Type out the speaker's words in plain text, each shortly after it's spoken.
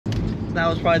that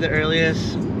was probably the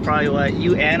earliest. Probably what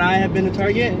you and I have been to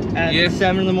Target at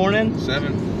 7 in the morning.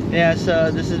 7. Yeah,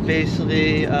 so this is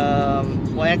basically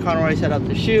well, Aunt Conroy set up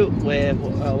the shoot with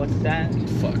what's that?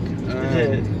 Fuck.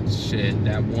 Shit,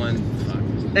 that one.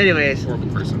 Fuck. Anyways, horrible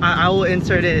person. I will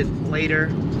insert it later,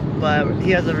 but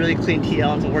he has a really clean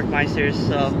TL and some Workmeisters,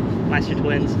 so Meister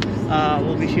twins.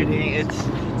 We'll be shooting its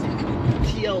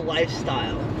TL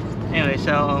lifestyle. Anyway,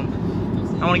 so I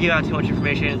don't want to give out too much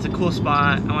information. It's a cool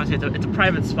spot. I want to say it's a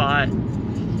private spot.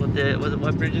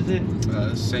 What bridge is it?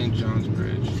 St. John's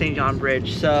Bridge. St. John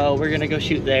Bridge. So we're gonna go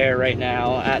shoot there right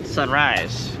now at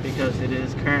sunrise because it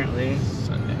is currently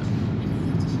sundown.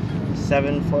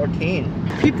 7:14.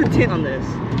 Keep the tint on this.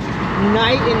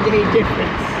 Night and day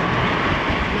difference.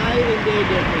 Night and day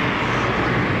difference.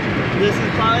 This is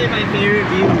probably my favorite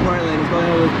view in Portland. Is going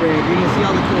over this bridge. You can see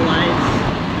all the cool lights.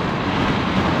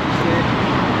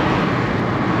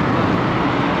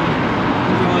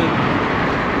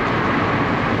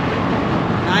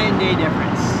 Night and day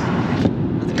difference.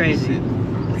 That's crazy.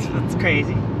 That's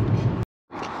crazy.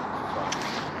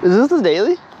 Is this the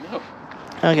daily? No.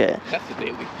 Okay. That's the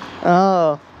daily.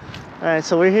 Oh. Alright,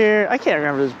 so we're here. I can't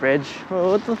remember this bridge.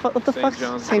 What the fuck?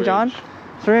 St. John?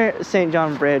 So we're at St.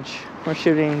 John Bridge. We're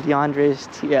shooting DeAndre's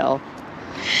TL.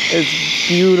 It's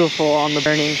beautiful on the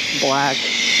burning black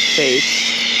face.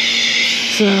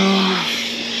 So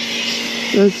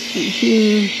let's see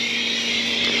here.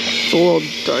 It's a little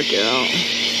dark out.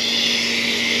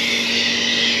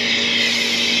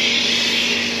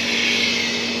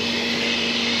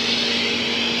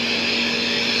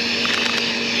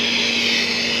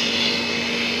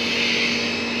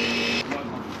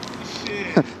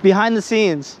 Behind the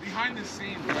scenes. Behind the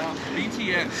scenes, bro.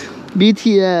 BTS.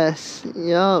 BTS.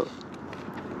 Yo.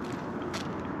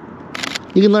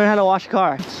 You can learn how to wash a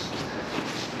car.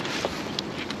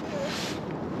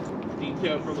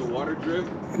 Detail from the water drip.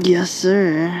 Yes,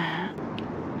 sir.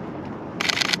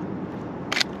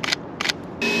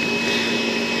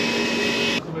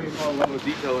 Somebody called Almost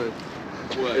detailing.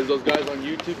 What is those guys on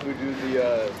YouTube who do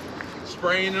the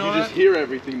spraying and all that? You just hear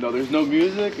everything though. There's no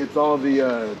music. It's all the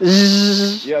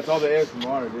yeah, it's all the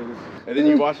ASMR, dude. And then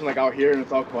you watch them like out here and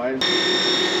it's all quiet.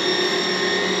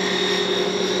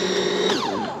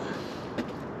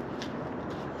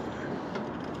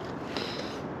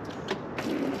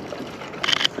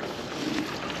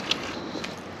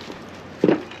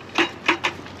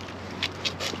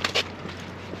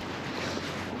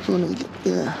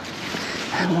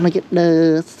 I wanna get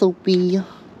the soapy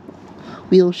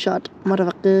wheel shot,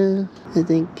 motherfucker. I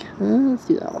think. Let's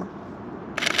do that one.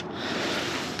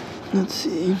 Let's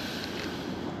see.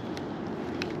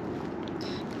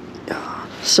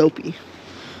 Soapy.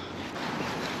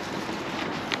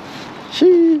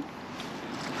 Shoo.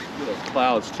 Little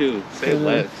clouds too. Say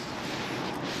less.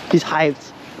 He's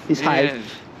hyped. He's hyped.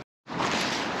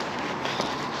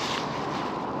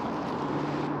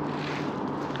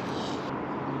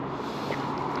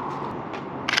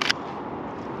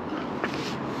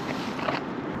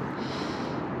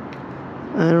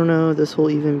 I don't know if this will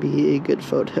even be a good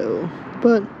photo,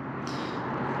 but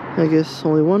I guess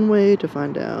only one way to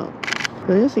find out.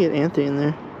 I guess I get Anthony in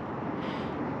there.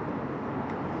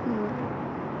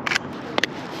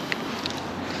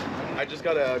 I just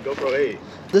got a GoPro 8.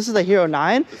 This is the Hero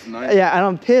 9? This is 9? Yeah, and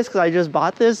I'm pissed because I just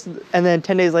bought this, and then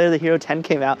 10 days later the Hero 10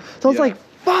 came out. So I was like,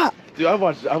 fuck! Dude, I've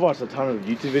watched a ton of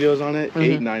YouTube videos on it.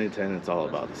 8, 9, and 10, it's all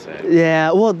about the same.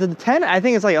 Yeah, well, the 10, I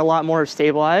think it's like a lot more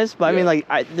stabilized, but I mean, like,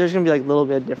 there's gonna be like a little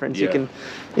bit of difference. You can,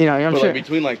 you know, I'm but sure. Like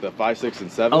between like the 5, 6,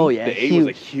 and 7, oh yeah, the 8 was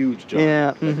a huge jump.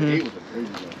 Yeah, like, the 8 was a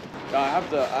crazy jump. I have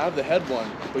the head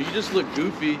one, but you just look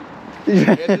goofy,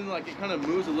 and then like it kind of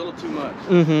moves a little too much.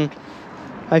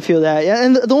 I feel that, yeah.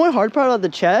 And the only hard part about the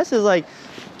chest is like,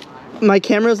 my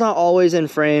camera's not always in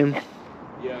frame.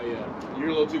 Yeah. You're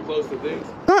a little too close to things.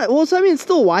 Well, so I mean, it's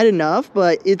still wide enough,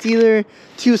 but it's either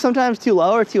sometimes too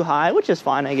low or too high, which is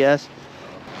fine, I guess.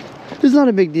 It's not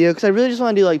a big deal, because I really just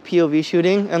want to do like POV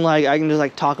shooting, and like I can just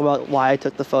like talk about why I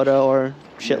took the photo or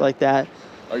shit like that.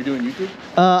 Are you doing YouTube?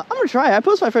 I'm gonna try. I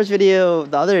posted my first video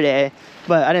the other day,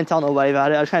 but I didn't tell nobody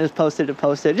about it. I was kind of just posted to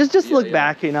post it, just look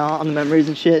back, you know, on the memories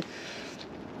and shit.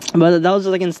 But that was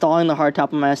just like installing the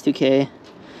hardtop on my S2K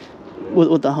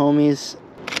with the homies.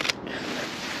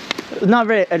 Not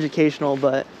very educational,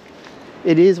 but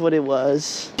it is what it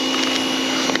was.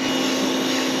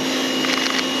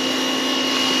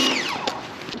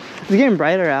 It's getting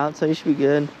brighter out, so you should be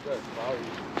good.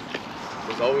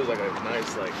 There's always like a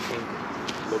nice like pink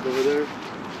look over there.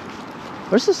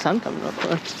 Where's the sun coming up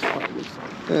for?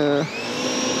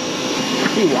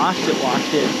 He washed it.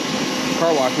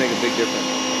 Car wash make a big difference.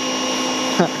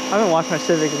 I haven't watched my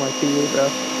Civic in like 2 years, bro.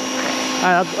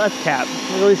 That's cap.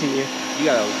 At least a year. You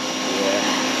gotta,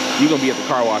 yeah. You gonna be at the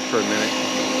car wash for a minute.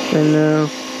 I know.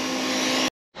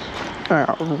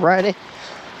 Alrighty.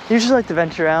 Usually like to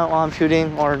venture out while I'm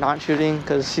shooting or not shooting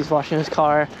because he's washing his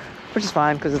car, which is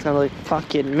fine because it's gonna look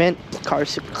fucking mint. The car's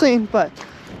super clean, but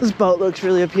this boat looks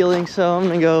really appealing, so I'm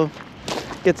gonna go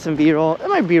get some B-roll. And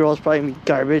my B-roll is probably gonna be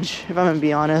garbage if I'm gonna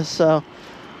be honest. So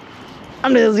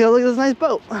I'm just gonna look at this nice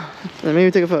boat and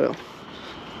maybe take a photo.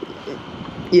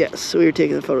 Yes, we were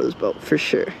taking a photo of this boat for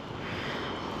sure.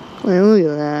 Wait, look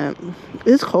at that.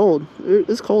 It's cold.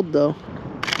 It's cold though.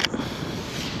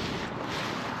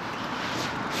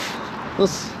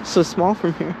 Looks so small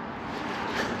from here.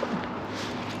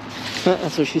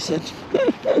 That's what she said.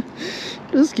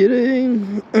 Just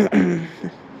kidding.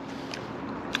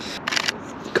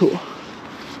 Cool.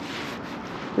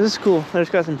 This is cool. There's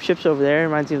got some ships over there.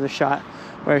 Reminds me of the shot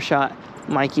where I shot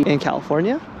Mikey in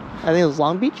California. I think it was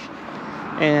Long Beach.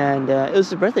 And it was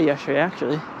his birthday yesterday,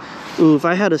 actually. Ooh, if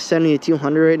I had a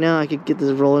 70-200 right now, I could get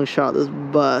this rolling shot of this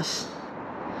bus.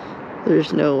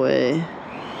 There's no way.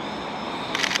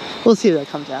 We'll see if that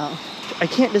comes out. I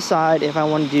can't decide if I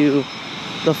want to do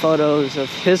the photos of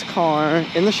his car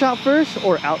in the shop first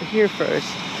or out here first.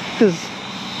 Because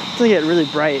it's going to get really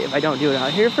bright if I don't do it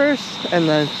out here first. And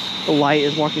then the light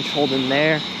is more controlled in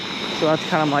there. So that's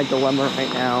kind of my dilemma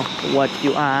right now. What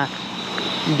do I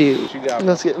do?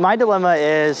 Let's get, my dilemma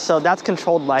is, so that's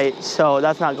controlled light, so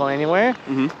that's not going anywhere.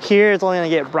 Here it's only gonna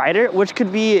get brighter, which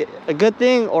could be a good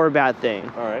thing or a bad thing.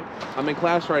 All right, I'm in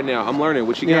class right now. I'm learning.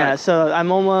 What you got? Yeah, so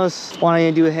I'm almost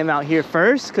wanting to do him out here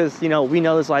first because, you know, we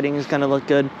know this lighting is gonna look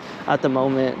good at the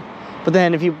moment. But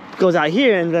then if he goes out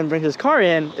here and then brings his car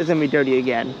in, it's gonna be dirty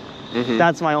again.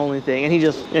 That's my only thing. And he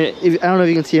just, I don't know if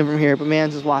you can see him from here, but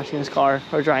man's just washing his car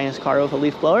or drying his car with a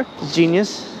leaf blower. It's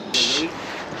genius.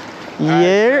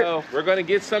 Yeah. Right, so we're gonna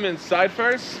get some inside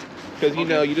first, because you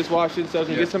know you just washed it, so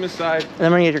get some inside. And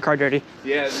then we're gonna get your car dirty.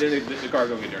 Yeah, then the car's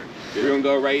gonna get dirty. We're gonna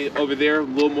go right over there, a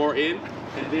little more in,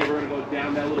 and then we're gonna go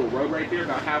down that little road right there,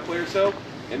 about halfway or so,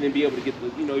 and then be able to get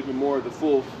the, you know, even more of the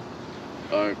full.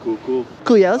 All right, cool.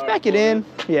 Cool. Yeah, let's back it in.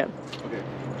 Yeah. Okay.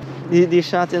 These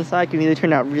shots inside can either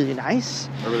turn out really nice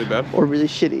or really bad or really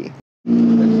shitty.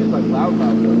 That shit's like loud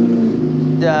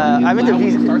though. I'm in the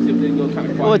V.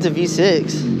 Oh, it's a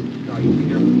V6.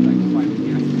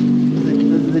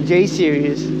 The J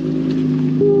series.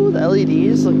 Ooh, the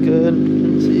LEDs look good.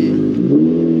 Let's see.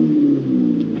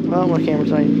 Oh, more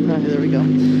cameras. Oh, there we go.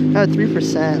 At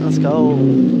 3%. Let's go.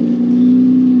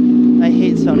 I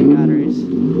hate Sony batteries.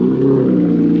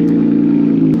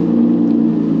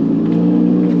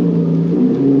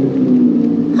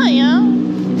 Hiya.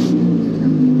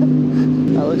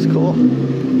 That looks cool.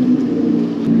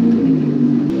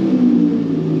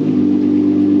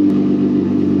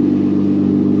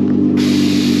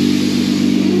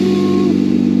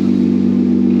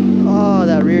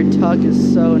 Tuck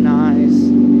is so nice.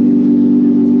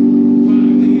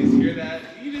 You hear that?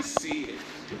 You just see it.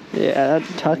 Yeah, that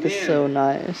tuck is so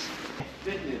nice.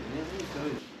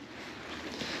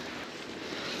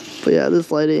 But yeah,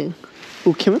 this lighting.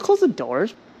 Ooh, can we close the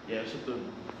doors? Yeah, it's just the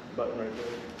button right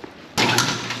there.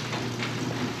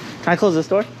 Can I close this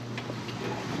door?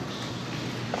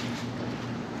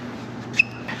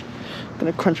 I'm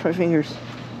gonna crunch my fingers.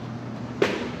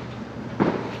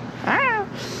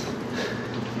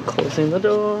 Closing the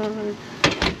door.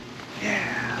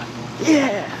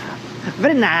 Yeah.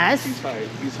 Very nice. He's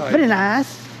high. Very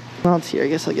nice. Well, it's here. I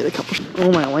guess I'll get a couple.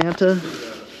 Oh, my Atlanta.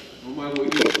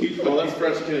 Oh, that's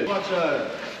fresh kid. Watch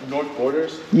North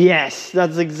Borders. Yes,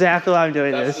 that's exactly why I'm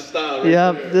doing That's this. the style right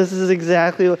Yep, there. this is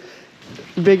exactly what,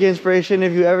 big inspiration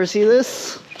if you ever see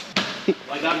this.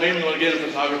 Like, that made me want to get into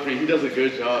photography. He does a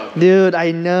good job. Dude,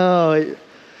 I know.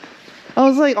 I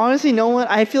was like, honestly,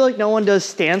 I feel like no one does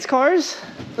stance cars.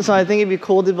 So I think it'd be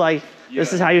cool to be like,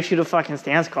 this is how you shoot a fucking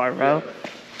stance car, bro.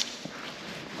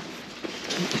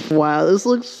 Yeah. Wow, this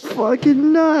looks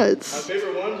fucking nuts. My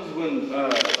favorite one was when I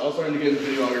was starting to get into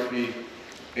videography,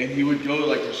 and he would go to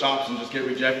like the shops and just get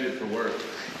rejected for work.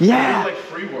 Yeah. It was like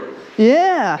free work.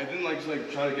 Yeah. And then like just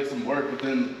like try to get some work, but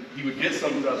then he would get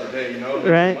something throughout the day, you know?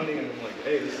 Right. Money, and I'm like,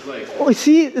 hey, this is like. Oh,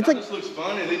 see, it's like. This looks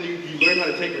fun, and then you learn how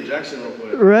to take rejection real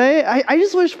quick. Right. I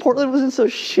just wish Portland wasn't so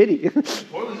shitty.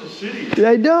 Portland's just shitty.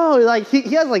 I know. Like he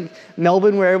has like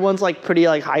Melbourne where everyone's like pretty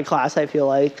like high class. I feel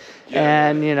like, Yeah,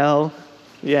 and you know,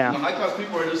 yeah. The high class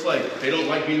people are just like they don't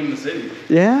like being in the city.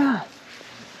 Yeah.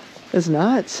 It's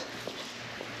nuts.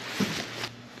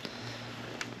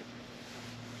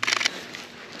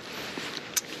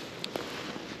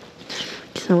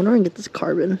 I wonder if I can get this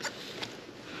carbon.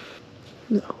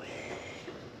 No way.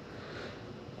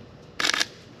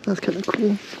 That's kind of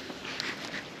cool.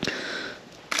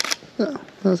 Oh,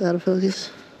 that was out of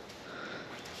focus.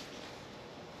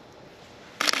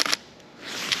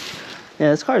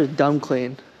 Yeah, this car is dumb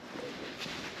clean.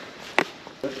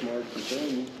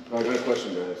 I got a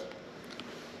question, guys.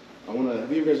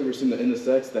 Have you guys ever seen the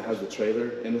NSX that has the trailer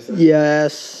NSX?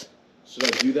 Yes. Should I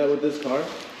do that with this car?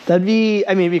 That'd be,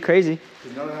 I mean, it'd be crazy.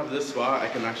 Because now that I have this spot, I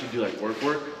can actually do like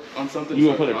work on something. You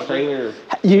gonna put a trailer?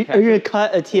 Are you gonna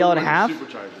cut a TL in half?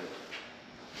 Supercharger.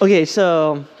 Okay,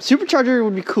 so supercharger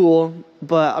would be cool,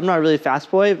 but I'm not really a fast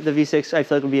boy. The V6 I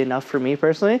feel like would be enough for me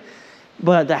personally.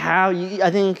 But the how,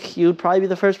 I think you would probably be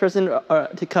the first person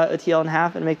to cut a TL in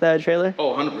half and make that a trailer.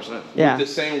 Oh, 100%. Yeah. With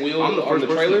the same wheel I'm the on first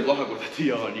the trailer? person to vlog with a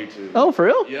TL on YouTube. Oh, for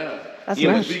real? Yeah. That's You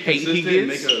know nice. what Be hate he consistent and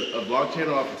gets? make a vlog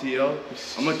channel off the TL.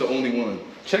 I'm like the only one.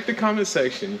 Check the comment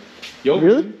section. Yo,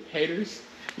 Really? haters.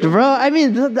 Bro, I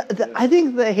mean, I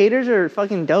think the haters are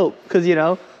fucking dope because, you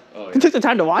know, they took the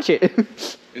time to watch it.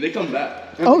 And they come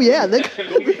back. Oh, yeah. They'll be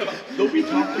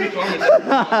top 3 comments.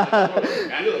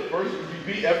 And you're the first to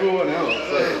beat everyone else.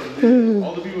 Like,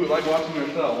 all the people who like watching their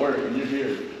stuff work, and you're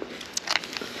here.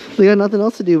 We got nothing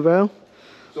else to do, bro.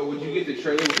 So would you get the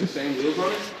trailer with the same wheels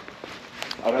on it?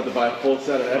 I would have to buy a full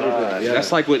set of everything. Yeah.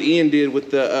 That's like what Ian did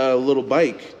with the little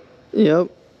bike. Yep.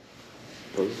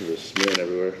 Oh, this is just smearing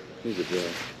everywhere. Here's a drill.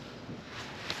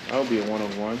 That would be a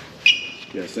one-on-one.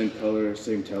 Yeah, same color,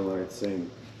 same tail lights,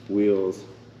 same wheels.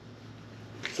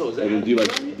 So is And then do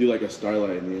like a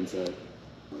starlight in the inside.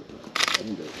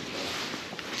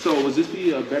 So would this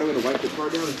be a better way to wipe the car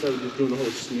down instead of just doing the whole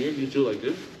smear? You do like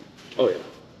this? Oh yeah.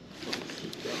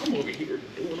 I'm over here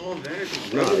doing all that.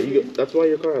 Nah, that's why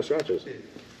your car has scratches.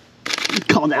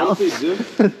 Calm down. Honestly, this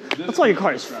That's why your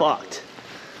car is fucked.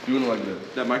 Doing it like this.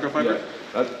 that microfiber? Yeah.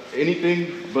 That's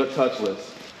anything but touchless.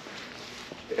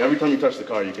 Every time you touch the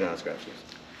car, you can have scratches.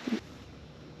 I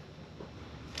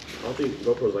don't think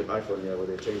GoPro's like iPhone yet, where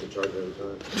they change the charger every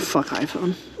time. Fuck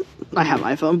iPhone. I have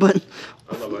iPhone, but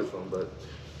I love iPhone, but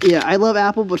yeah, I love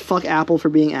Apple, but fuck Apple for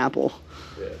being Apple.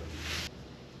 yeah.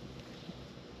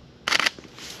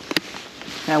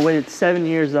 I waited 7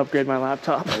 years to upgrade my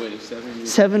laptop. I waited 7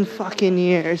 years. 7 fucking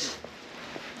years.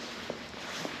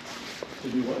 To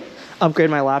do what?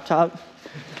 Upgrade my laptop.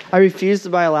 I refused to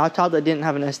buy a laptop that didn't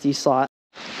have an SD slot.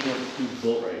 You know, this huge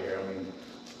bolt right here. I mean,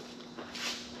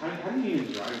 How do you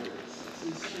even drive this?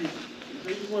 It's insane.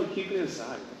 They just want to keep it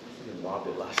inside. I mobbed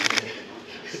it last night.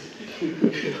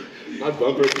 My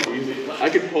bumper is easy. I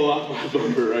could pull off my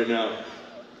bumper right now.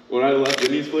 When I left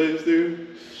Vinny's place,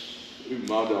 dude, we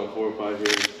mobbed out 4 or 5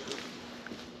 years.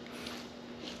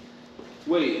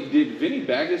 Wait, did Vinny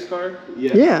bag this car?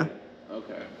 Yeah.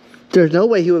 Okay. There's no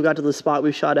way he would have got to the spot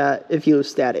we shot at if he was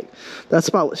static. That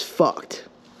spot was fucked.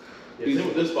 Yeah, same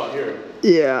with this spot here.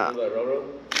 Yeah. Remember that railroad?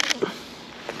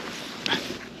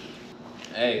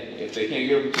 Hey, if they can't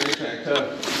get him to track tough, I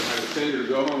would send her to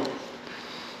go home.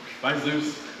 Bye,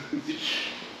 Zeus.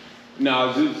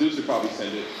 No, Zeus would probably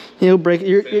send it. He'll break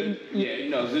your. Yeah,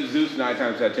 no, Zeus 9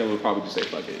 times out of 10 would probably just say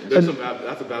fuck it. That's a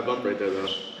bad bump right there, though.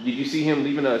 Did you see him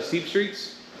leaving steep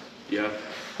streets? Yeah.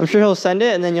 I'm sure he'll send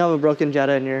it, and then you'll have a broken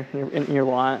Jetta in your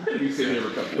lot. You see him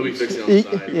he'll be fixing it on the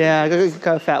side. Yeah,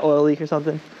 got a fat oil leak or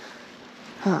something.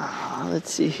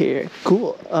 Let's see here.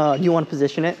 Cool. Do you want to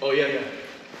position it? Oh, yeah.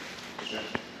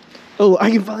 Oh, I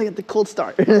can finally get the cold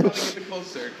start. Get the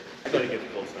closer. I thought you get the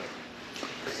cold start.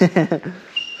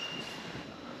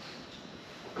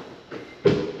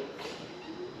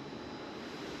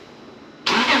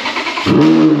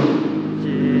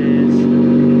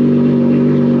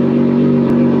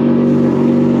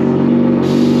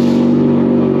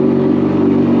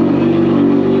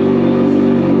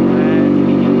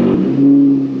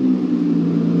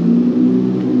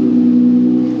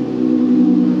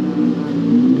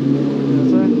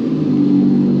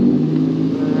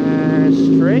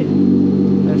 Straight.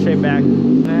 And straight back.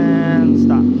 And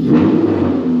stop.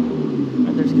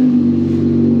 Right there's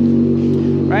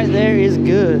good. Right there is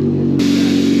good.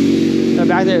 No,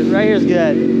 back there, right here is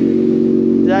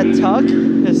good. That tuck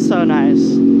is so nice.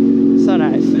 So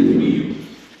nice.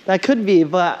 That could be,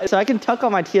 but so I can tuck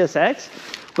on my TSX,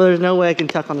 but there's no way I can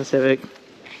tuck on the Civic.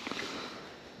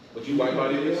 Would you white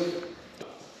body this?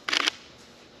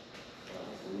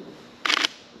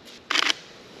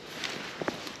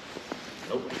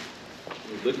 Nope.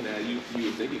 Looking at you, you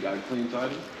would think you got a clean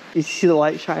title. You see the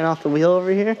light shine off the wheel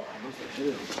over here?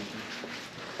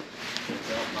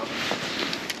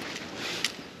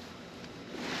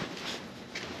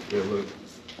 Yeah, look.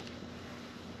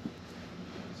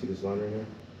 See this line right here?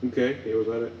 Okay, here was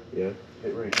that it? Yeah.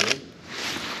 Hit right here.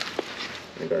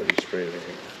 I gotta be sprayed right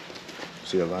here.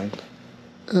 See that line?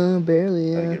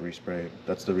 Barely, Gotta yeah. get resprayed.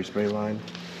 That's the respray line.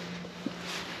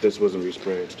 This wasn't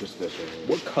resprayed, just this right here.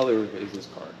 What color is this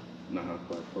car? Nah,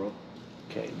 black pearl.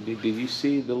 Okay. Did you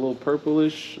see the little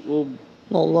purplish,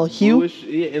 Little hue? bluish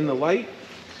in the light?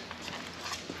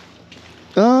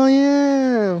 Oh,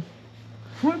 yeah.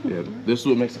 Yeah, this is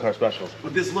what makes the car special.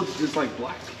 But this looks just like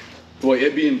black. Well,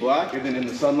 it being black, and then in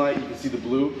the sunlight, you can see the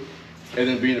blue, and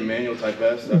then being a manual Type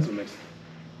S, that's what makes.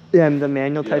 Yeah, the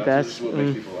manual Type that's S. what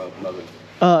makes people love it.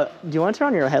 Do you want to turn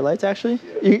on your headlights, actually?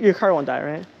 Yeah. Your car won't die,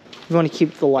 right? You want to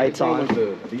keep the lights on.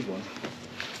 These ones.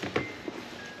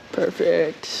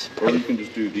 Perfect. Or you can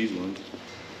just do these ones.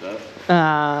 That.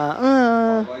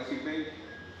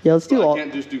 Yeah, let's do But all. I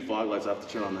can't just do fog lights, I have to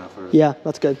turn on that first. Yeah,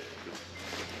 that's good.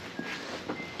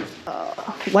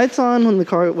 Lights on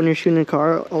when you're shooting a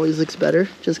car always looks better,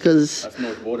 just because. That's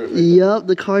North Border. Yep,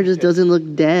 the car just doesn't look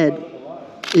dead.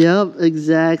 Yep,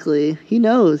 exactly. He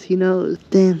knows.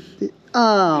 Damn.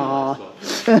 Oh.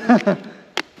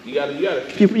 You gotta.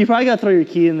 You probably gotta throw your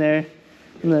key in there.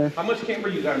 How much camber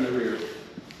you got in the rear?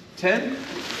 10?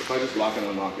 If I just lock and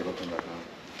unlock it, it'll come back on.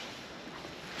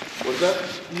 What's that?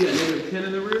 You got maybe 10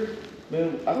 in the rear?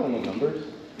 Man, I don't know numbers.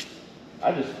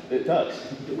 It tucks.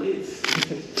 The way it's.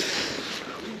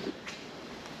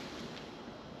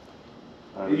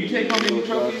 Did you take home any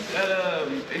trophies at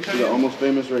We got Almost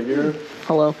Famous right here.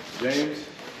 Hello. James.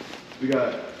 We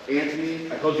got Anthony.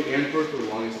 I called you Anthony for the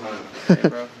longest time. Hey,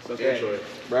 bro. That's Yeah. my choice.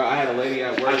 Bro, I had a lady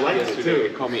at work I liked it yesterday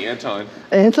too. call me Anton.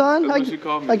 Anton? That's what she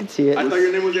called me. I can see it. I thought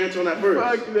your name was Antoine at first.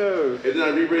 Fuck no. And then I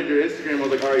reread your Instagram. I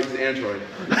was like, all right, this is Android.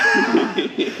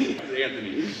 It's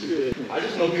Anthony. I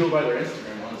just know people by their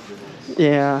Instagram, honestly.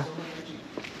 Yeah.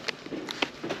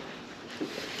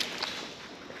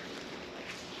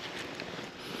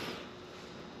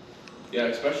 Yeah,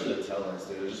 especially the taillights,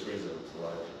 dude. It just brings it to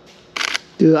life.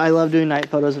 Dude, I love doing night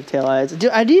photos of taillights.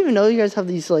 Dude, I didn't even know you guys have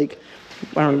these, like,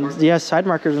 I don't know, yeah, side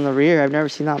markers in the rear. I've never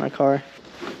seen that in a car.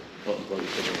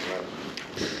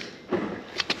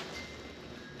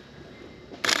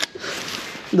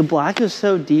 The black is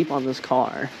so deep on this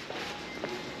car.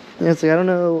 Yeah, it's like, I don't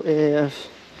know if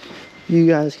you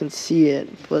guys can see it,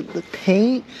 but the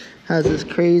paint has this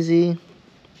crazy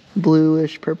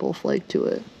bluish purple flake to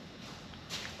it.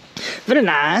 Very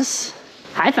nice.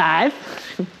 High five.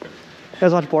 You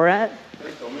guys watch Borat?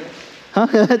 Huh?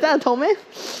 Dad told me.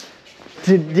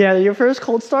 Dude, yeah, your first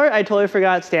cold start, I totally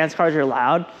forgot stance cars are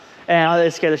loud. And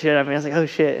it scared the shit out of me. I was like, oh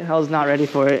shit, I was not ready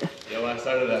for it. Yeah, when I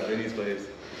started at Vinny's place,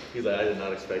 he's like, I did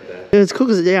not expect that. It's cool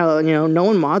because, yeah, you know, no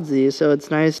one mods these, so it's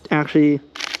nice actually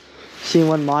seeing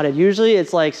one modded. Usually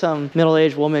it's like some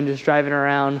middle-aged woman just driving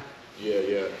around. Yeah,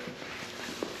 yeah.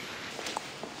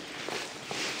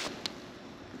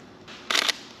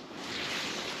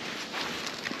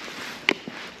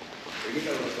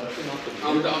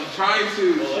 I'm trying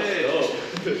to.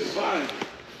 Shit. It's fine.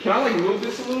 Can I like move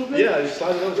this a little bit? Yeah, just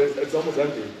slide it over. It's almost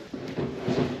empty.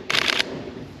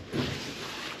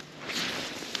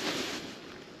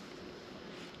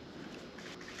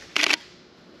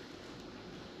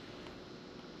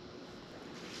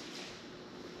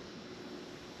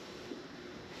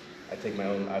 I take my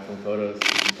own iPhone photos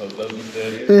and post those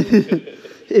instead.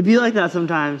 It'd be like that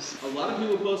sometimes. A lot of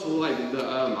people post like the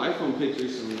iPhone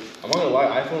pictures. And I'm not gonna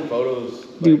lie, iPhone photos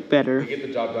Do better. They get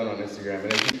the job done on Instagram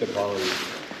and they keep the quality.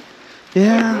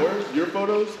 Yeah. Like your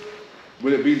photos,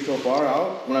 with it being so far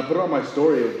out, when I put it on my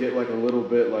story, it would get like a little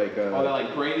bit like. all that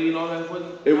like grainy and all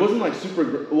that. It wasn't like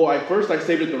super. Well, at first I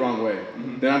saved it the wrong way.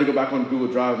 Then I had to go back on Google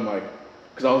Drive and like,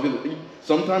 because I was gonna.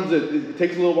 Sometimes it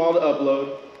takes a little while to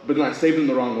upload, but then I saved them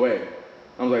the wrong way.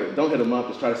 I was like, don't hit them up.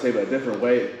 Just try to save it a different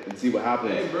way and see what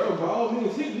happens. Hey, bro, by all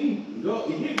means, hit me. Go,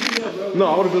 hit me up, bro. No,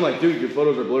 I would have been like, dude, your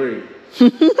photos are blurry.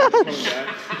 Damn.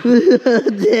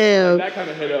 That kind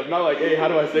of hit up. Not like, hey, how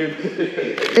do I save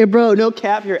this? Hey, bro, no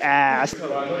cap your ass. I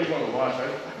know you want to wash. I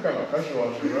got my pressure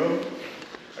washer, bro.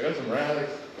 I got some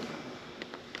rags.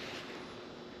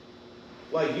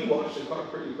 Like, you wash the car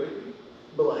pretty quickly,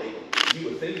 but like, you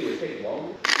would think it would take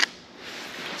longer.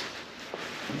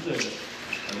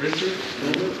 Rinse it a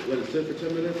little bit, let it sit for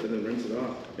 10 minutes, and then rinse it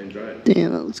off and dry it.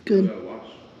 Damn, that looks You good. gotta wash.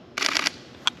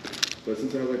 But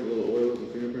since I have like a little oils and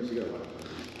fingerprints, you gotta wash.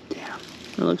 Damn,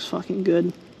 that looks fucking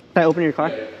good. Can I open your car?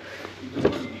 Yeah.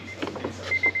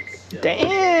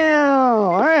 Damn,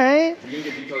 all right. You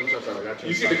can get details and stuff, I got you.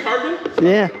 You see the carbon?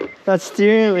 Yeah, that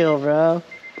steering wheel, bro.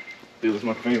 Dude, that's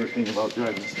my favorite thing about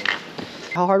driving this thing.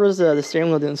 How hard was the steering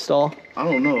wheel to install? I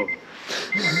don't know.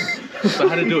 So I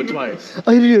had to do it twice.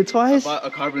 Oh, you had to do it twice? I bought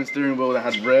a carbon steering wheel that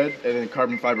had red and then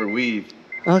carbon fiber weave.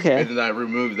 Okay. And then I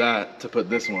removed that to put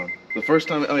this one. The first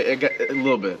time, I mean, it got a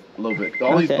little bit.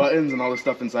 All these buttons and all the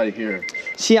stuff inside of here.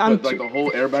 See, like the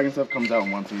whole airbag and stuff comes out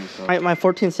in one piece. So. My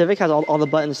 14 Civic has all the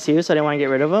buttons too, so I didn't want to get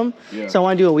rid of them. Yeah. So I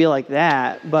want to do a wheel like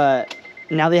that, but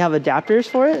now they have adapters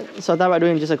for it. So I thought about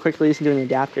doing just a quick release and doing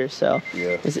the adapters. So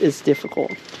yeah, it's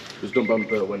difficult. Just don't bump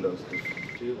the windows.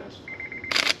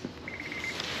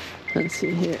 Let's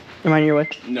see here. Am I in your way?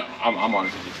 No, I'm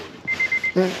honestly before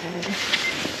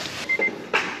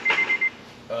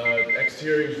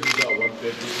Exterior is about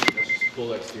 150. That's just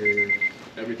full exterior.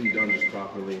 Everything done just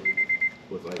properly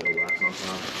with like a wax on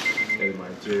top. And my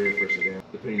interior for sedan,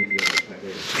 depending if you have a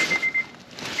package.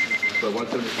 But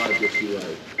 175 gets you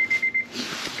like.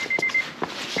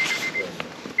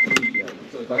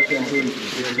 So that's including the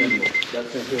steering,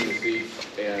 that's including the seats,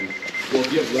 and well,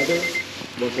 if you have leather,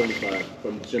 175.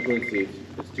 From shampoo and seats,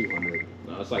 it's 200.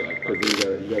 No, it's like because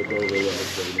you gotta go over the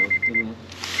extra, you know.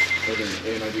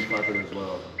 And I do carpet as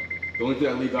well. The only thing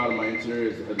I leave out of my interior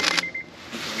is the headlamp.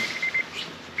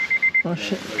 Oh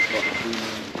shit.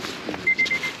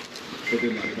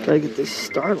 Gotta get this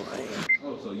starlight.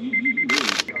 Oh, so you really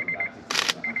got the back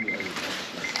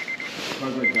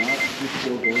Cars like that, just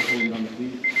 4 doors holding on the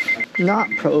seat.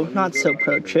 Not so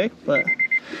pro trick, but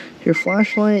your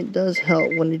flashlight does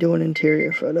help when you're doing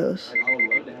interior photos. I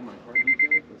would love to have my car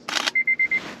detailed.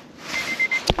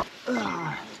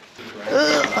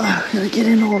 Gotta get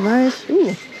in all nice.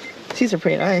 Ooh, seats are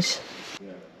pretty nice.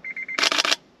 Yeah.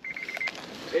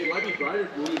 Hey, it might be brighter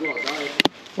when we go outside.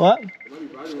 What? It might be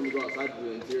brighter when we go outside to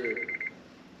the interior.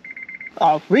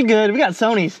 Oh, we good. We got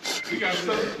Sonys. We got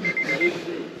Sony. That is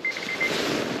true.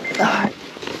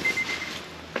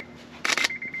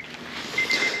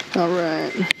 All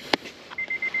right.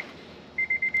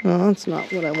 No, that's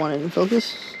not what I wanted in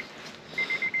focus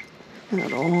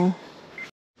at all.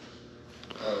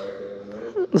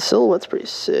 The silhouette's pretty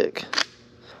sick.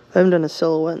 I haven't done a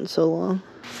silhouette in so long.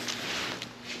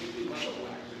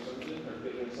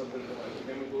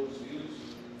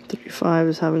 35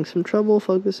 is having some trouble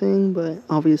focusing, but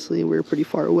obviously we're pretty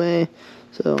far away,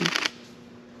 so.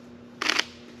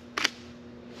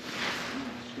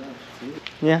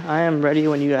 Yeah, I am ready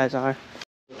when you guys are.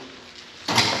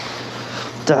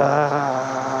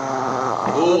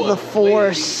 The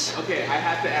force. Okay, I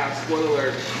have to ask, spoiler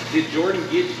alert, did Jordan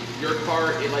get your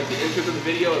car in like the entrance of the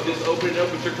video of just opening up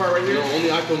with your car right here? No,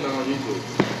 only I filmed that on YouTube.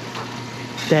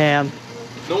 Damn.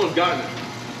 No one's gotten it.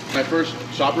 My first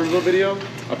shop reveal video,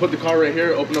 I put the car right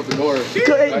here, opened up the door. I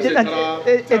said, ta-da.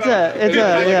 It's a,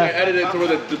 yeah. I edited it to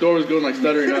where the door was going like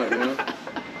stuttering up, you know?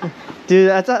 Dude,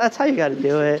 that's how you gotta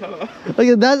do it.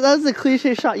 Look, that's the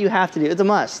cliche shot you have to do. It's a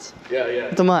must. Yeah, yeah.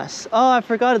 It's a must. Oh, I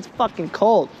forgot it's fucking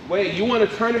cold. Wait, you want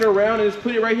to turn it around and just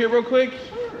put it right here real quick?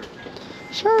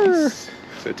 Sure.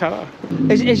 So ta-da.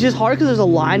 It's just hard because there's a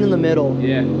line in the middle.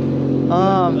 Yeah.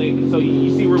 So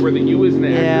you see where the U is in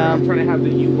the yeah. I'm trying to have the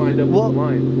U lined up with the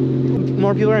line.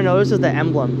 More people are gonna notice is the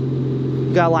emblem.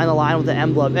 You gotta line the line with the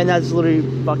emblem, and that's literally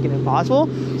fucking impossible.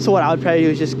 So what I would probably do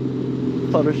is just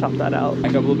Photoshop that out.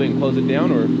 Back up a little bit and close it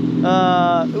down, or?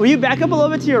 Will you back up a little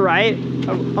bit to your right?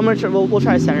 I'm gonna try. We'll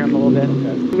try to center him a little bit.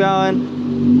 Okay. Keep going,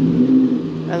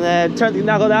 and then turn.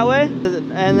 Now go that way,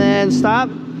 and then stop,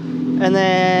 and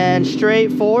then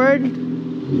straight forward.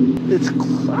 It's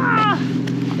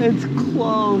it's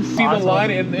close. See the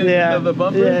line in the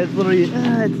bumper? Yeah, it's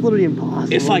literally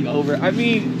impossible. It's like over. I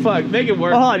mean, fuck, make it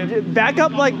work. Oh, dude, back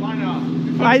up like.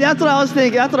 That's what I was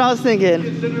thinking. Are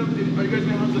you guys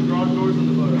gonna have the garage doors in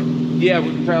the photo? Yeah, we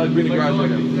can try like bring the garage door.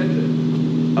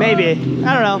 Maybe.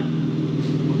 I don't know.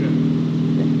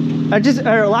 Okay.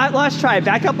 Let's try.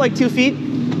 Back up like 2 feet,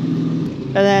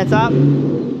 and then stop,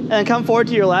 and then come forward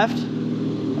to your left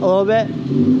a little bit,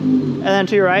 and then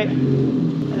to your right,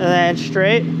 and then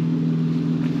straight.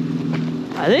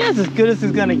 I think that's as good as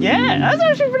it's gonna get. That's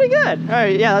actually pretty good. All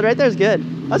right, yeah, right there's good.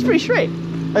 That's pretty straight.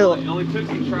 It only took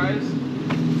some tries.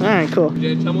 All right, cool.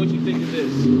 Jay, tell me what you think of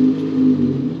this.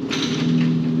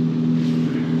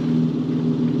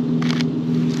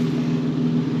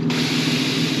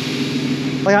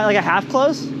 Like a half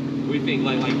close? What do you think?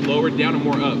 Like lower down or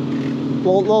more up? A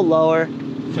little lower.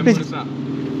 Tell me when to stop. A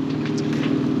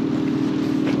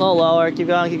little lower. Keep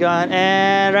going,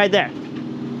 and right there.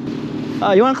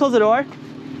 You want to close the door?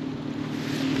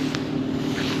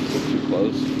 Too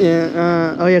close.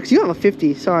 Yeah. Oh yeah, because you're on a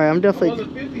 50. Sorry, I'm definitely. I'm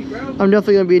on the 50, bro. I'm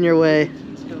definitely gonna be in your way.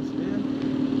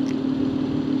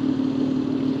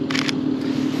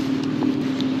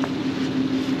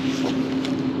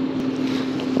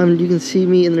 You can see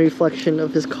me in the reflection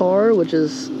of his car, which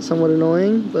is somewhat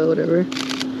annoying, but whatever.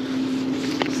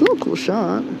 Still a cool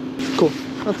shot. Cool.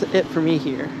 That's it for me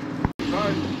here.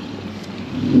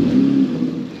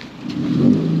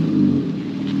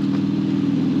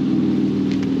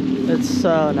 It's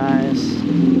so nice.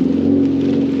 You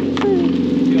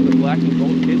got the black and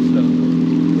gold kit stuff.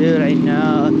 Dude, I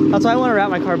know. That's why I want to wrap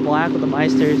my car black with the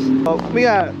Meisters. Oh, we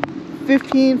got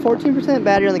 14%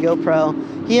 battery on the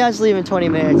GoPro. He has to leave in 20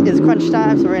 minutes. It's crunch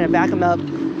time, so we're gonna back him up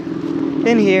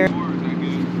in here.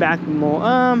 Back more.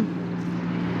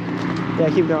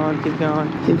 Yeah, keep going, keep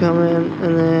going, keep coming,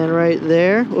 and then right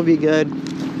there will be good.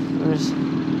 There's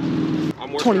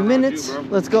 20 minutes.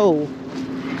 Let's go.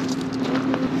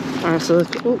 All right, so let's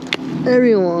go.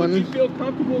 Everyone. Would you feel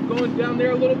comfortable going down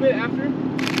there a little bit after?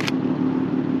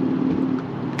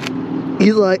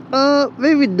 He's like,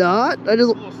 maybe not. I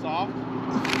just. A little soft.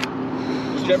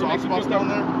 There's some soft spots down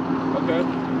there. Okay.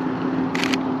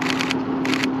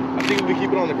 I think if we keep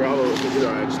it on the gravel, it'll be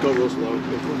alright. Just go real slow.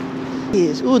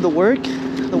 Is ooh, the work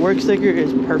sticker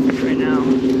is perfect right now.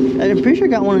 I'm pretty sure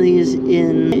I got one of these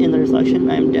in the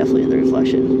reflection. I'm definitely in the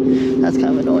reflection. That's kind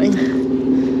of annoying.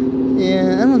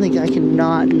 Yeah, I don't think I can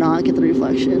not get the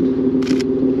reflection.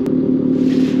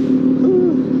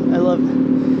 Ooh, I love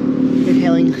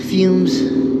inhaling fumes.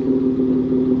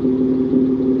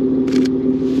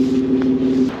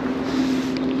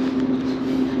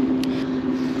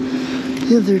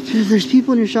 If there's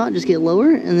people in your shot, just get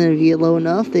lower, and then if you get low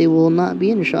enough, they will not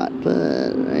be in your shot.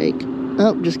 But like,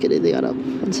 oh, just kidding, they got up.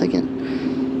 1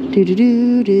 second. There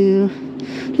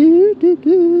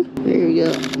you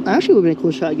go. Actually, would have been a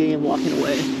cool shot getting him walking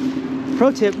away.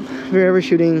 Pro tip: if you're ever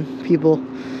shooting people,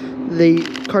 the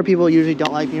car people usually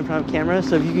don't like being in front of camera.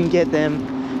 So if you can get them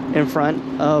in front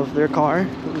of their car,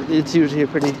 it's usually a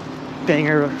pretty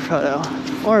banger photo,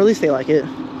 or at least they like it.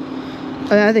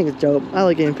 I think it's dope. I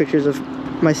like getting pictures of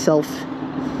myself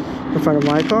in front of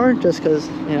my car just because,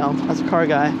 you know, as a car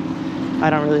guy, I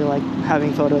don't really like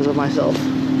having photos of myself,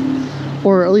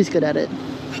 or at least good at it.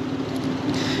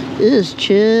 It is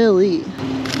chilly.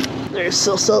 There's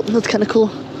still soap. That's kind of cool.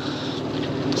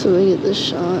 So we get this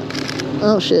shot.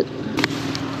 Oh shit.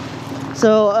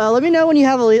 So let me know when you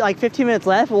have like 15 minutes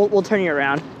left. We'll turn you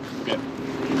around. Okay.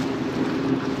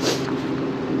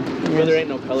 There ain't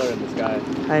no color in the sky.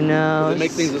 I know. It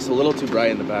makes things just a little too bright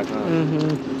in the background.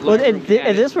 Mm-hmm. Well, if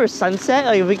this were sunset,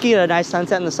 like if we could get a nice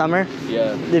sunset in the summer,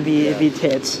 yeah, it'd be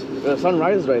tits. The sun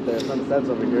rises right there. Sunset's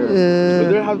over here.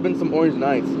 But there have been some orange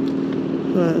nights.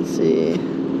 Let's see.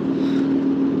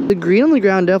 The green on the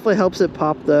ground definitely helps it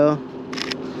pop, though.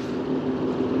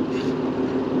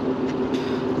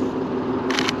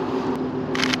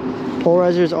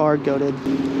 Polarizers are goated.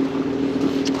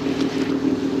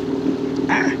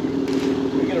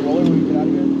 Roller when we get out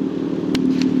of here?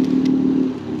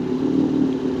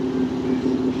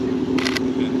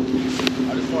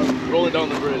 I just want to roll it down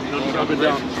the bridge, you know, jump it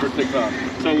down for TikTok.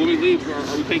 So when we leave,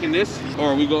 are we taking this, or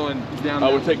are we going down?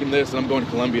 We're taking this, and I'm going to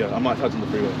Columbia. I'm not touching the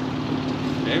freeway.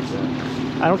 James?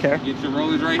 I don't care. Get your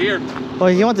rollers right here. Well,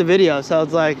 he wants a video, so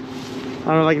it's like, I don't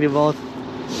know if I can do both.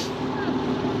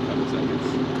 7 seconds.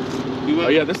 Oh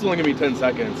yeah, this is only gonna be 10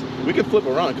 seconds. We can flip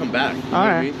around and come back. All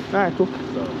right, cool.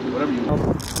 So whatever you want.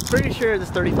 I'm pretty sure this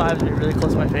 35 is really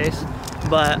close to my face,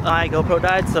 but my GoPro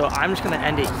died, so I'm just gonna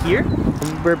end it here.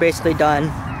 We're basically done.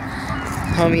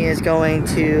 Homie is going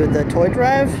to the toy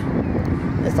drive.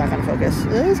 It's not gonna focus.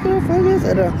 It's gonna focus.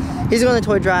 I don't know. He's going to the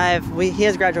toy drive. He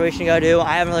has graduation to go to.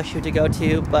 I have another shoot to go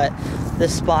to, but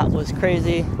this spot was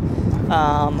crazy.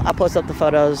 I'll post up the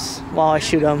photos while I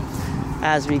shoot them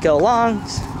as we go along.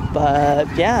 But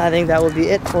yeah, I think that will be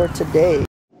it for today.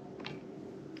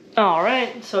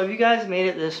 Alright, so if you guys made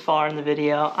it this far in the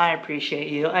video, I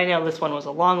appreciate you. I know this one was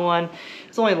a long one.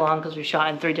 It's only long because we shot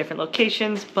in 3 different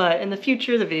locations, but in the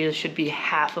future the videos should be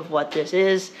half of what this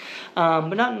is.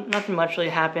 But nothing much really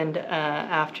happened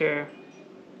after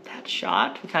that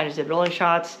shot. We kind of just did rolling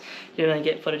shots. Didn't really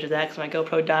get footage of that because my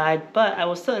GoPro died, but I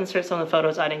will still insert some of the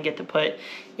photos I didn't get to put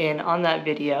in on that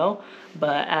video.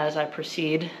 But as I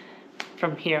proceed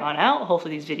from here on out,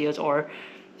 hopefully these videos are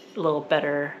a little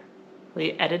better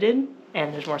edited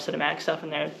and there's more cinematic stuff in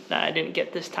there that I didn't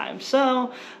get this time.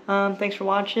 So thanks for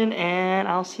watching, and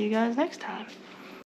I'll see you guys next time.